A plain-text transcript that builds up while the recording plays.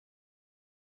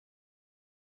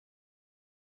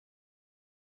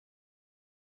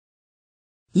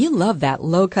You love that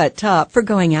low-cut top for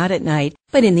going out at night,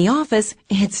 but in the office,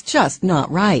 it's just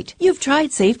not right. You've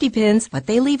tried safety pins, but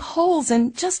they leave holes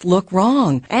and just look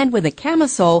wrong. And with a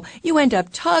camisole, you end up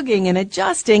tugging and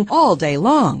adjusting all day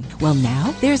long. Well,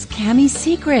 now there's Cami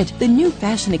Secret, the new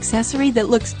fashion accessory that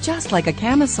looks just like a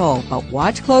camisole. But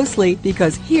watch closely,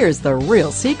 because here's the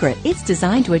real secret. It's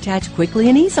designed to attach quickly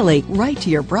and easily right to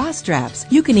your bra straps.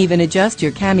 You can even adjust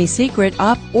your Cami Secret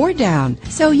up or down,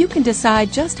 so you can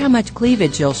decide just how much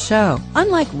cleavage you'll show.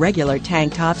 Unlike regular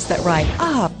tank tops that ride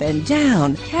up and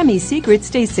down, Cami Secret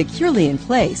stays securely in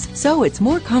place, so it's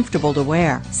more comfortable to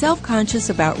wear. Self-conscious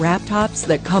about wrap tops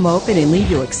that come open and leave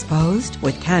you exposed?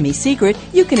 With Cami Secret,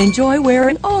 you can enjoy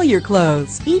wearing all your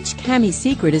clothes. Each Cami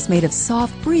Secret is made of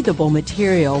soft, breathable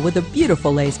material with a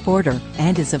beautiful lace border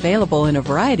and is available in a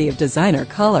variety of designer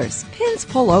colors. Pins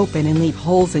pull open and leave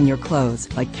holes in your clothes,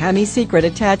 but Cami Secret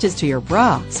attaches to your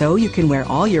bra, so you can wear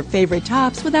all your favorite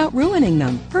tops without ruining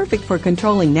them. Perfect for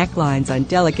controlling necklines on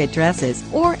delicate dresses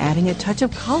or adding a touch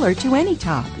of color to any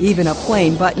top. Even a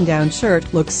plain button-down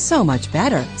shirt looks so much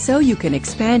better, so you can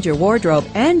expand your wardrobe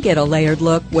and get a layered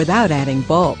look without adding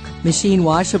bulk. Machine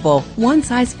washable, one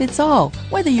size fits all,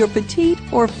 whether you're petite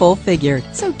or full-figured.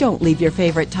 So don't leave your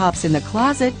favorite tops in the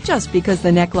closet just because the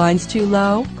neckline's too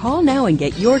low. Call now and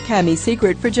get your Cami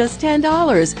Secret for just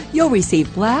 $10. You'll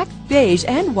receive black, beige,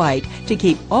 and white to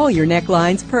keep all your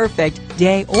necklines perfect,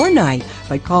 day or night.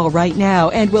 But call right now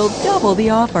and we'll double the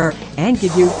offer and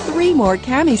give you 3 more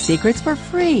Cami Secrets for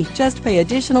free. Just pay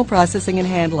additional processing and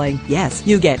handling. Yes,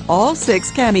 you get all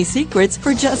 6 Cami Secrets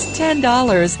for just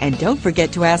 $10. And don't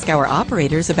forget to ask our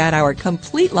operators about our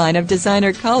complete line of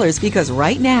designer colors, because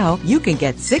right now you can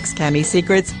get 6 Cami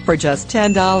Secrets for just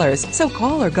 $10. So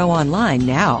call or go online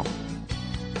now.